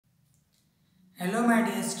Hello my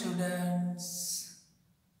dear students,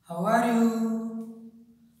 how are you?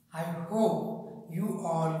 I hope you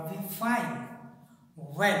all be fine.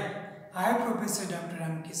 Well, I Professor Dr.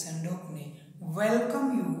 Ramkisan Dhokane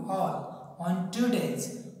welcome you all on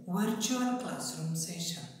today's virtual classroom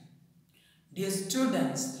session. Dear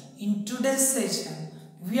students, in today's session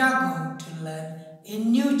we are going to learn a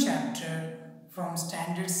new chapter from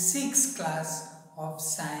Standard 6 class of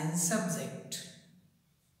Science subject.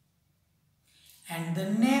 And the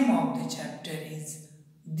name of the chapter is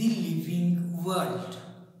The Living World.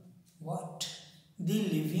 What? The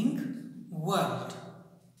Living World.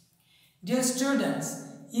 Dear students,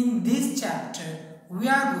 in this chapter we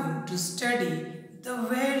are going to study the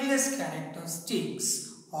various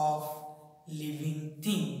characteristics of living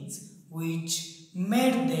things which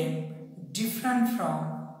made them different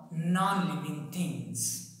from non-living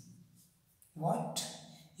things. What?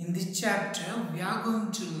 In this chapter, we are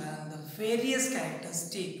going to learn the various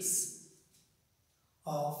characteristics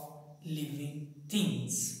of living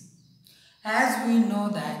things. As we know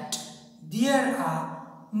that there are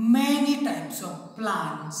many types of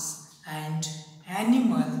plants and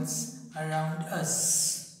animals around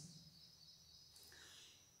us.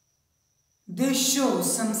 They show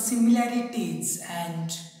some similarities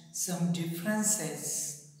and some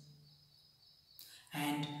differences.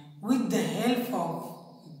 And with the help of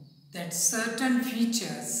that certain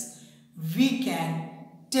features, we can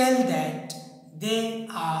tell that they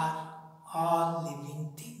are all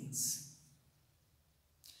living things.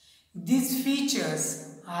 These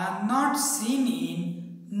features are not seen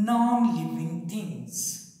in non-living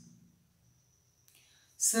things.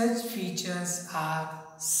 Such features are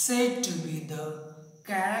said to be the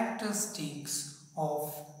characteristics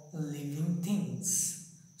of living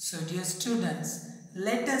things. So dear students,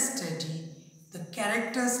 let us study the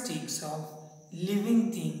characteristics of living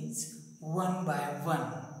things one by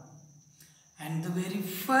one. And the very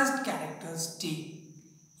first characteristic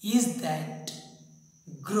is that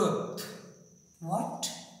growth. What?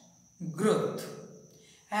 Growth.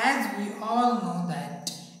 As we all know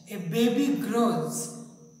that a baby grows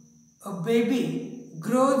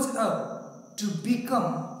up to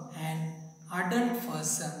become an adult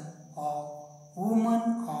person or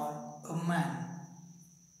woman or a man.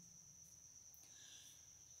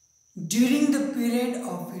 During the period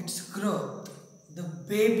of its growth, the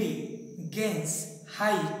baby gains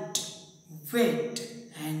height, weight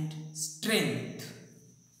and strength.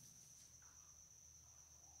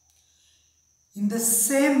 In the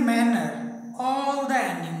same manner, all the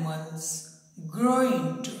animals grow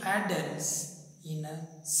into adults in a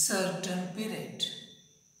certain period.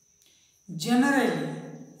 Generally,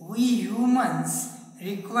 we humans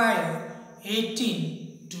require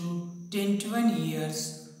 18 to 21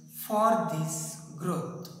 years for this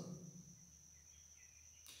growth.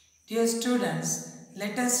 Dear students,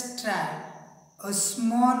 let us try a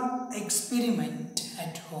small experiment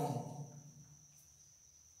at home.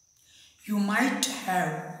 You might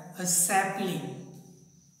have a sapling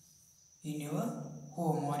in your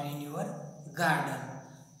home or in your garden.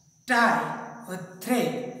 Tie a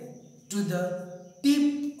thread to the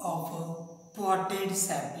tip of a potted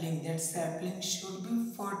sapling. That sapling should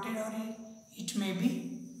be potted or it may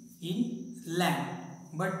be in land,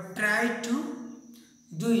 but try to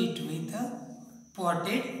do it with a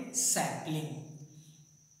potted sapling.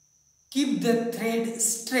 Keep the thread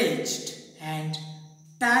stretched and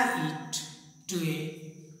tie it to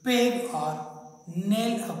a peg or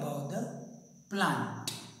nail above the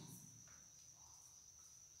plant.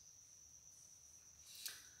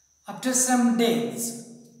 After some days,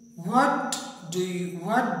 what do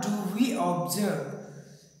we observe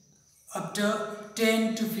after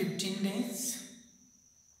 10 to 15 days?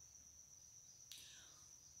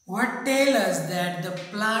 What tells us that the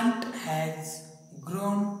plant has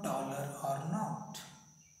grown taller or not?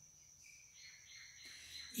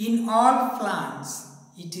 In all plants,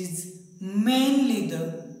 it is mainly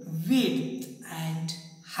the width and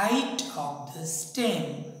height of the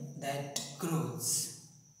stem that grows.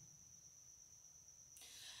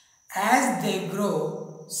 As they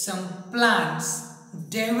grow, some plants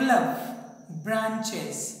develop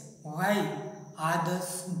branches while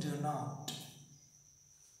others do not.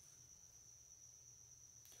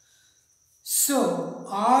 So,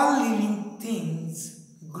 all living things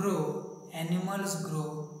grow, animals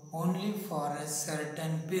grow only for a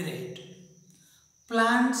certain period.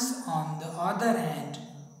 Plants, on the other hand,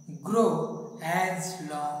 grow as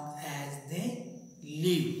long as they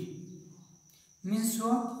live. Means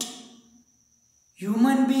what?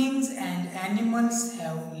 Human beings and animals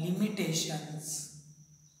have limitations.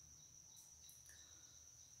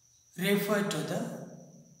 refer to the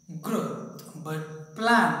growth, but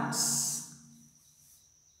plants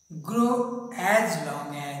grow as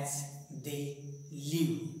long as they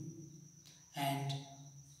live, and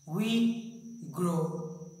we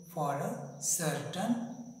grow for a certain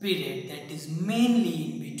period, that is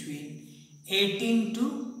mainly in between 18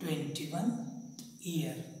 to 21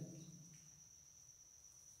 year.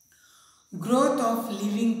 Growth of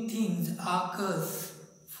living things occurs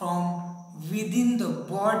from within the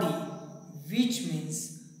body, which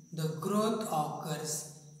means the growth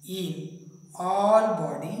occurs in all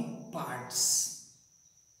body parts.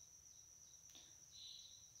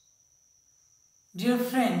 Dear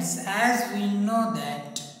friends, as we know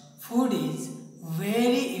that food is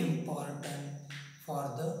very important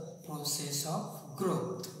for the process of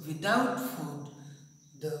growth. Without food,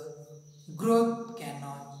 the growth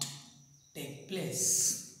cannot take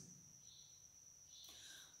place.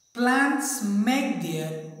 Plants make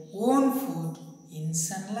their own food in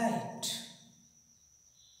sunlight.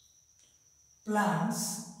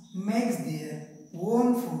 Plants make their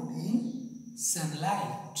own food in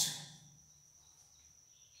sunlight.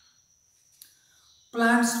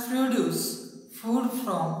 Plants produce food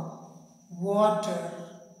from water,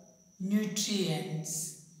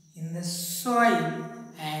 nutrients in the soil,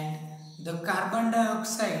 and the carbon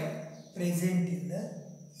dioxide present in the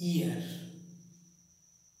air.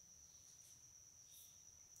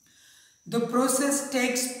 The process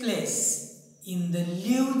takes place in the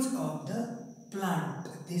leaves of the plant.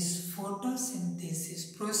 This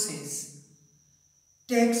photosynthesis process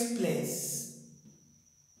takes place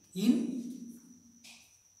in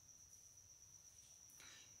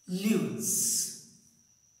leaves.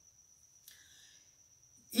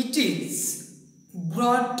 It is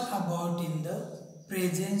brought about in the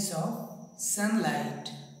presence of sunlight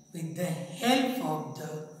with the help of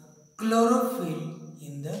the chlorophyll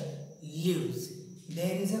in the leaves.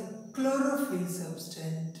 There is a chlorophyll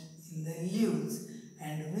substance in the leaves,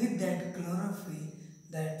 and with that chlorophyll,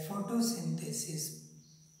 that photosynthesis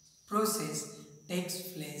process takes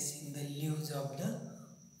place in the leaves of the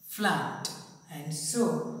plant. And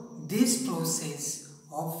so this process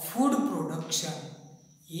of food production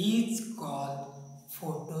is called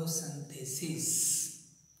photosynthesis.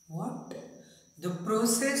 What? The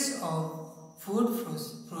process of food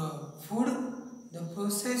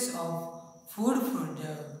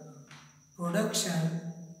production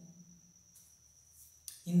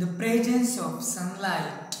in the presence of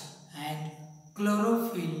sunlight and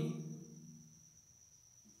chlorophyll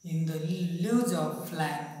in the leaves of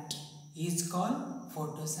plant is called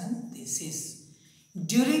photosynthesis.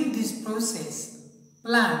 During this process,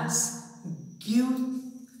 plants give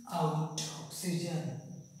out oxygen.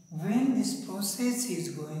 When this process is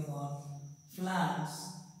going on, plants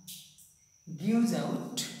gives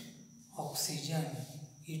out oxygen.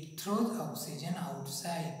 It throws oxygen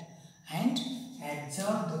outside and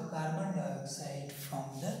absorbs the carbon dioxide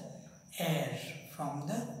from the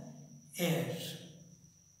air.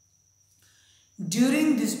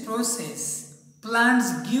 During this process,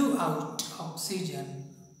 plants give out oxygen.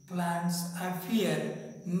 Plants appear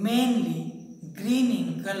mainly green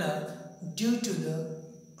in color due to the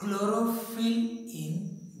chlorophyll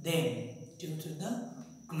in them.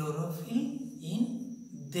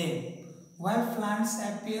 Why plants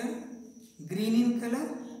appear green in color?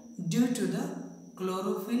 Due to the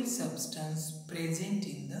chlorophyll substance present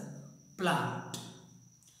in the plant.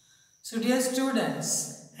 So dear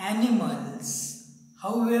students, animals,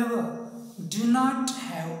 however, do not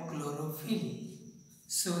have chlorophyll.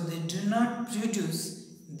 So they do not produce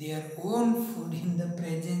their own food in the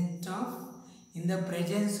presence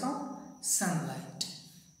of sunlight.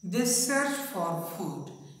 They search for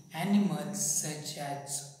food. Animals such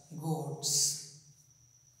as goats,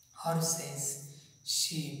 horses,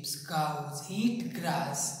 sheep, cows eat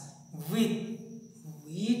grass,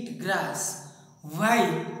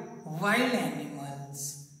 while wild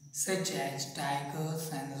animals such as tigers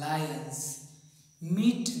and lions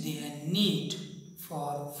meet their need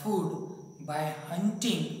for food by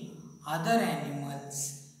hunting other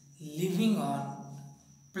animals living on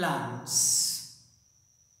plants.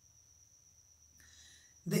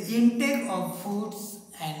 The intake of foods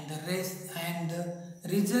and the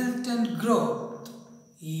resultant growth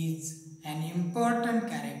is an important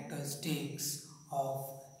characteristics of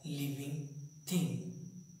living thing.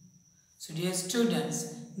 So dear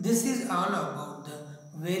students, this is all about the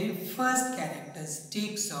very first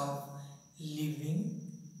characteristics of living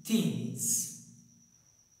things.